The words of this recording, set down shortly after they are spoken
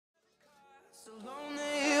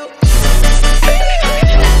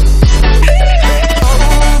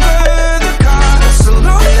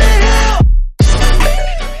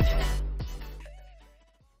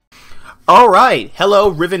Alright, hello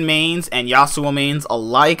Riven mains and Yasuo mains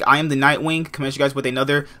alike. I am the Nightwing, coming at you guys with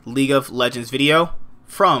another League of Legends video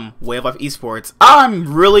from Way of Life Esports.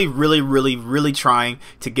 I'm really trying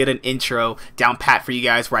to get an intro down pat for you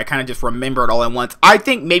guys where I kind of just remember it all at once. I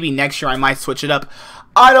think maybe next year I might switch it up.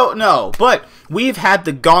 I don't know, but we've had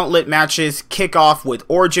the gauntlet matches kick off with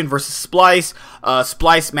Origen versus Spylce.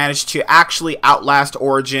 Spylce managed to actually outlast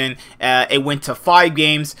Origen. It went to 5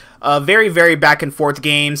 games, very back and forth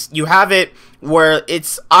games. You have it where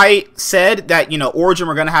I said that, you know, Origen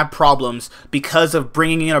were going to have problems because of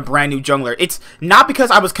bringing in a brand new jungler. It's not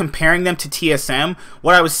because I was comparing them to TSM.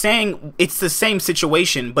 What I was saying, it's the same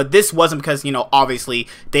situation, but this wasn't because, you know, obviously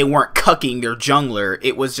they weren't cucking their jungler.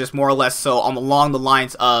 It was just more or less so along the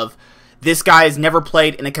lines of, this guy has never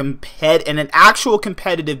played in an actual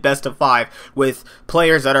competitive best of 5 with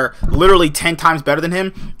players that are literally 10 times better than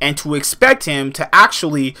him, and to expect him to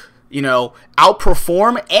actually, you know,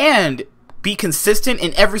 outperform and be consistent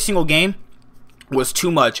in every single game was too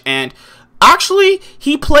much. And actually,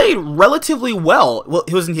 he played relatively well. Well,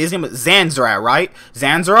 his name was Zanzara, right?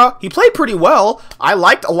 Zanzara, he played pretty well. I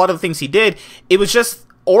liked a lot of the things he did. It was just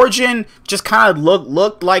Origen just kind of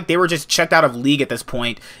looked like they were just checked out of league at this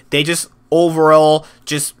point. They just overall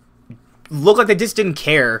just looked like they just didn't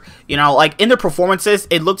care. You know, like in their performances,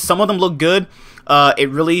 some of them looked good. It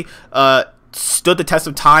really stood the test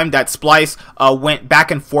of time that Spylce went back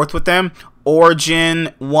and forth with them.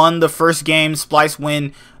 Origen won the first game, Spylce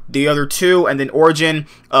win the other 2, and then Origen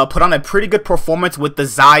put on a pretty good performance with the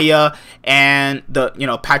Xayah, and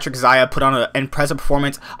Patrick Xayah put on an impressive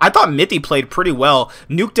performance. I thought Mithy played pretty well.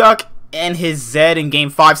 Nukeduck and his Zed in game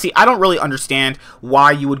 5. See, I don't really understand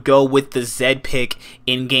why you would go with the Zed pick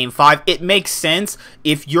in game 5. It makes sense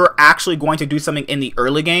if you're actually going to do something in the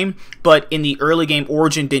early game, but in the early game,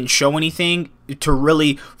 Origen didn't show anything to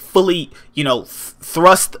really fully, you know,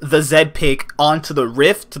 thrust the Zed pick onto the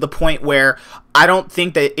Rift to the point where I don't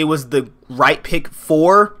think that it was the right pick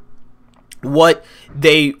for what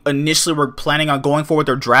they initially were planning on going for with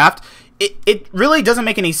their draft. It really doesn't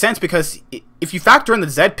make any sense, because if you factor in the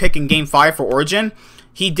Zed pick in game 5 for Origen,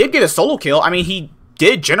 he did get a solo kill. I mean, he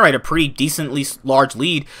did generate a pretty decently large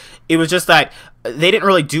lead. It was just that they didn't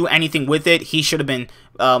really do anything with it. He should have been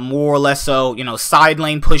more or less so, you know, side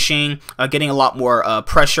lane pushing, getting a lot more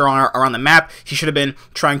pressure around the map. He should have been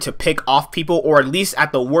trying to pick off people, or at least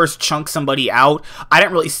at the worst chunk somebody out. I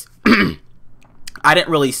didn't really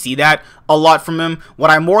see that a lot from him.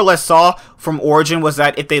 What I more or less saw from Origen was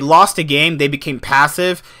that if they lost a game, they became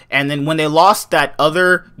passive, and then when they lost that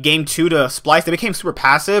other game 2 to Spylce, they became super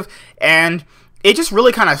passive, and it just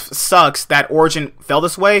really kind of sucks that Origen fell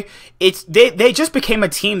this way. They just became a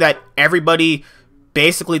team that everybody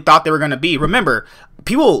basically thought they were going to be. Remember,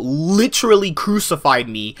 people literally crucified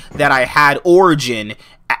me that I had Origen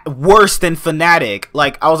worse than Fnatic.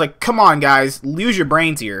 Like, I was like, come on guys, lose your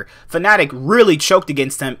brains here. Fnatic really choked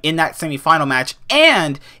against them in that semifinal match,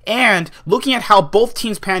 and looking at how both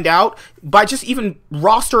teams panned out, by just even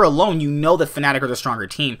roster alone, you know that Fnatic are the stronger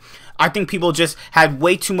team. I think people just had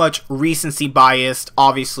way too much recency bias,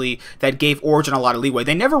 obviously, that gave Origen a lot of leeway.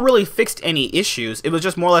 They never really fixed any issues. It was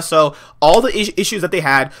just more or less so all the issues that they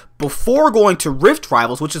had before going to Rift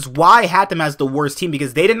Rivals, which is why I had them as the worst team,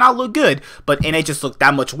 because they did not look good, but NA just looked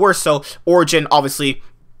that much worse. So Origen obviously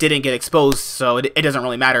didn't get exposed, so it doesn't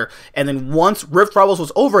really matter. And then once Rift Rivals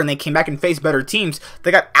was over and they came back and faced better teams, they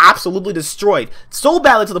got absolutely destroyed. So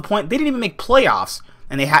badly to the point they didn't even make playoffs.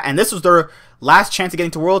 And this was their last chance of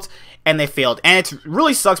getting to Worlds, and they failed. And it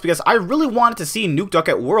really sucks, because I really wanted to see Nukeduck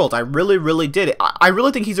at Worlds. I really did. I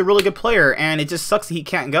really think he's a really good player, and it just sucks that he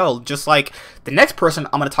can't go. Just like the next person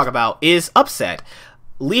I'm going to talk about is Upset.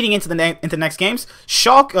 Leading into the next games,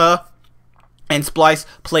 Schalke and Spylce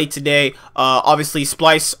played today. Obviously,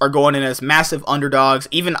 Spylce are going in as massive underdogs.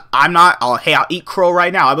 Even hey, I'll eat crow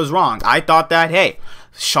right now. I was wrong. I thought that, hey,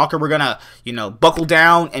 Schalke were gonna, you know, buckle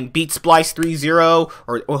down and beat Spylce 3-0,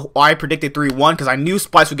 or I predicted 3-1, because I knew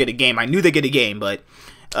Spylce would get a game. I knew they'd get a game, but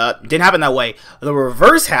didn't happen that way. The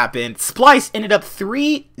reverse happened. Spylce ended up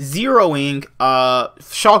 3-0ing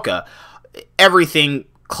Schalke. Everything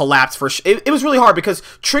collapsed for it was really hard, because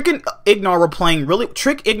Trick and Ignar were playing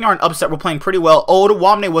Trick, Ignar, and Upset were playing pretty well.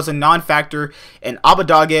 Odawamne was a non-factor, and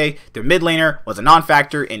Abadage, their mid laner, was a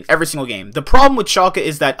non-factor in every single game. The problem with Schalke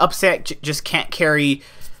is that Upset just can't carry.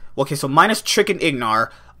 Okay, so minus Trick and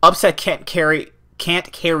Ignar, Upset can't carry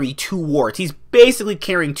 2 wards. He's basically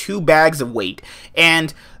carrying 2 bags of weight,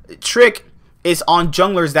 and Trick is on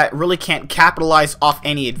junglers that really can't capitalize off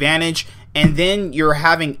any advantage. And then you're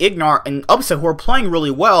having Ignar and Upset who are playing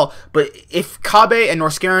really well, but if Kabe and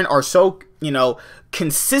Norskeren are so, you know,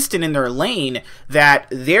 consistent in their lane that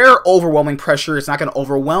their overwhelming pressure is not going to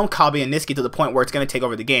overwhelm Kabe and Niski to the point where it's going to take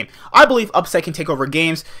over the game. I believe Upset can take over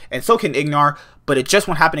games, and so can Ignar, but it just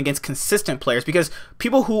won't happen against consistent players, because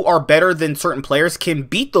people who are better than certain players can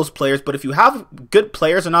beat those players, but if you have good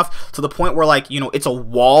players enough to the point where, like, you know, it's a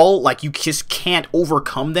wall, like, you just can't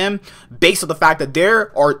overcome them based on the fact that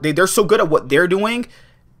they're so good at what they're doing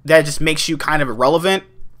that it just makes you kind of irrelevant.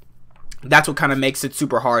 That's what kind of makes it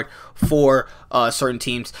super hard for certain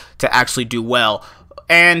teams to actually do well.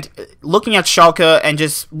 And looking at Schalke and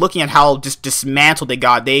just looking at how just dismantled they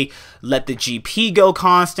got, they let the GP go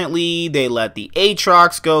constantly, they let the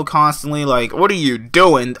Aatrox go constantly. Like, what are you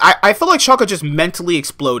doing? I feel like Schalke just mentally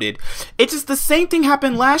exploded. It's just the same thing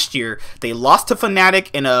happened last year. They lost to Fnatic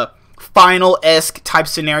in a final-esque type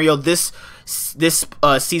scenario. This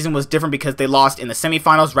season was different because they lost in the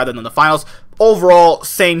semifinals rather than the finals. Overall,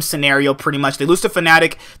 same scenario pretty much. They lose to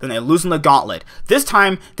Fnatic, then they lose in the Gauntlet. This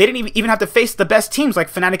time, they didn't even have to face the best teams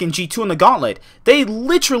like Fnatic and G2 in the Gauntlet. They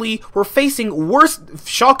literally were facing worse.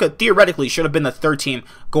 Schalke theoretically should have been the third team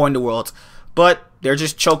going to Worlds, but they're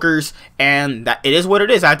just chokers, and that it is what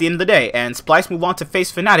it is at the end of the day. And Spylce move on to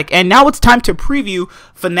face Fnatic, and now it's time to preview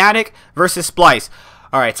Fnatic versus Spylce.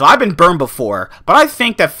 Alright, so I've been burned before, but I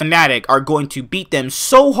think that Fnatic are going to beat them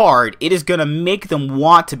so hard, it is going to make them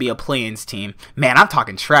want to be a play-ins team. Man, I'm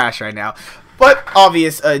talking trash right now. But,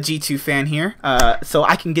 obvious G2 fan here, so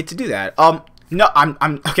I can get to do that. No,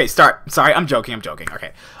 okay, sorry, I'm joking,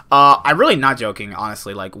 okay. I'm really not joking,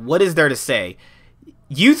 honestly. Like, what is there to say?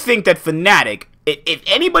 You think that Fnatic, if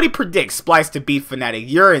anybody predicts Spylce to beat Fnatic,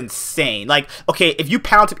 you're insane. Like, okay, if you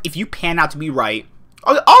pan out to be right,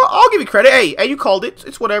 I'll give you credit. Hey, you called it.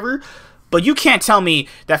 It's whatever. But you can't tell me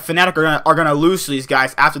that Fnatic are gonna lose to these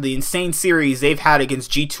guys after the insane series they've had against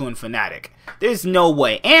G2 and Fnatic. There's no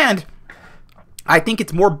way. And I think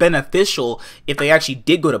it's more beneficial if they actually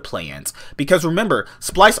did go to play-ins. Because remember,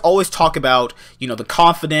 Spylce always talk about, you know, the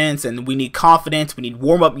confidence, and we need confidence, we need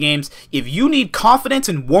warm-up games. If you need confidence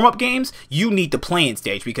in warm-up games, you need the play-in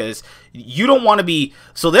stage, because you don't want to be...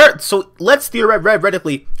 So let's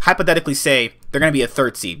theoretically, hypothetically say they're going to be a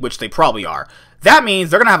third seed, which they probably are. That means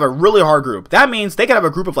they're going to have a really hard group. That means they could have a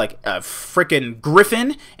group of, like, a freaking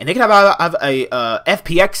Griffin, and they could have a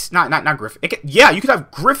FPX, not Griffin. Yeah, you could have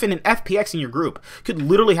Griffin and FPX in your group. You could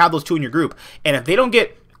literally have those two in your group. And if they don't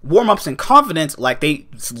get warm-ups and confidence, like they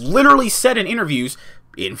literally said in interviews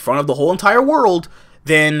in front of the whole entire world,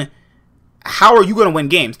 then how are you going to win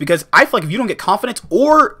games? Because I feel like if you don't get confidence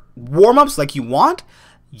or warm-ups like you want,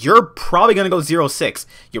 you're probably going to go 0-6.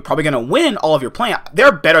 You're probably going to win all of your play.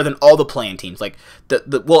 They're better than all the play-in teams. Like,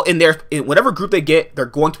 well, in whatever group they get, they're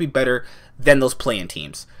going to be better than those play-in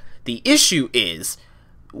teams. The issue is,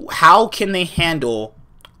 how can they handle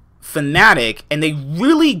Fnatic? And they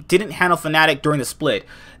really didn't handle Fnatic during the split.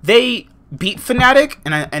 They beat Fnatic,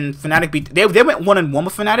 and Fnatic beat... They went 1-1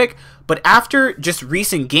 with Fnatic, but after just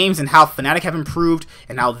recent games and how Fnatic have improved,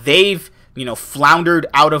 and how they've, you know, floundered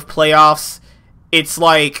out of playoffs... It's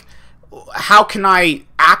like, how can I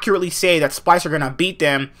accurately say that Spylce are going to beat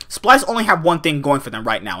them? Spylce only have one thing going for them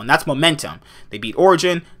right now, and that's momentum. They beat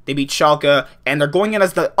Origen, they beat Schalke, and they're going in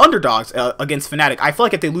as the underdogs against Fnatic. I feel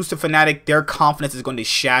like if they lose to Fnatic, their confidence is going to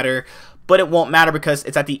shatter, but it won't matter because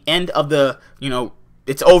it's at the end of the, you know,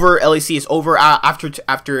 it's over. LEC is over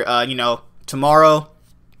after you know, tomorrow.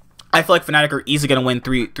 I feel like Fnatic are easily going to win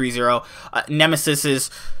 3-0. Nemesis is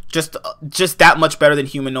just that much better than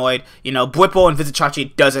Humanoid. You know, Bwipo and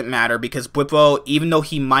Vizicsacsi doesn't matter, because Bwipo, even though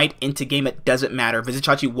he might into game, it doesn't matter.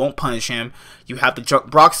 Vizicsacsi won't punish him. You have the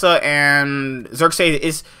Broxa, and Xerxes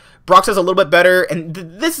is... Broxa's a little bit better, and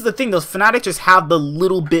this is the thing, those Fnatic just have the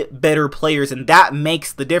little bit better players, and that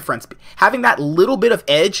makes the difference. Having that little bit of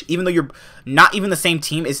edge, even though you're not even the same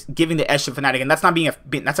team, is giving the edge to Fnatic, and that's not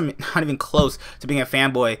not even close to being a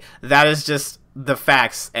fanboy. That is just the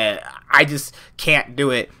facts. I just can't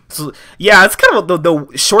do it. So yeah, it's kind of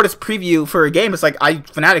the shortest preview for a game. It's like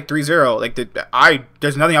Fnatic 3-0. Like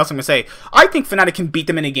there's nothing else I'm gonna say. I think Fnatic can beat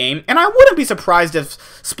them in a game, and I wouldn't be surprised if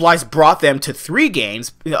Spylce brought them to 3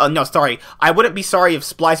 games. No, sorry, I wouldn't be sorry if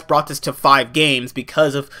Spylce brought this to 5 games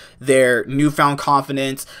because of their newfound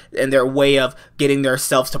confidence and their way of getting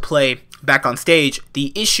themselves to play back on stage.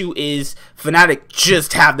 The issue is Fnatic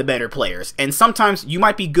just have the better players, and sometimes you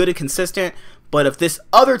might be good and consistent, but if this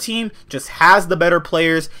other team just has the better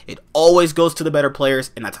players, it always goes to the better players,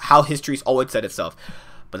 and that's how history's always said itself.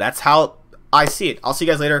 But that's how I see it. I'll see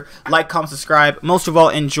you guys later. Like, comment, subscribe. Most of all,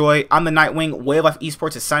 enjoy. I'm the Nightwing. Way of Life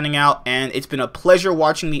Esports is signing out, and it's been a pleasure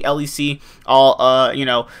watching the LEC. I'll, you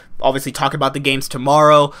know, obviously talk about the games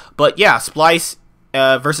tomorrow. But yeah, Spylce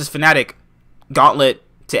versus Fnatic gauntlet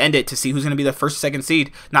to end it, to see who's going to be the first or second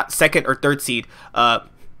seed. Not second or third seed.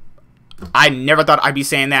 I never thought I'd be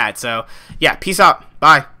saying that. So yeah, peace out.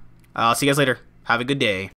 Bye. I'll see you guys later. Have a good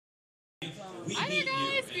day. Hi there,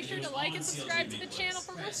 guys. Be sure to like and subscribe to the channel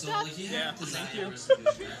for more stuff. Yeah, thank you.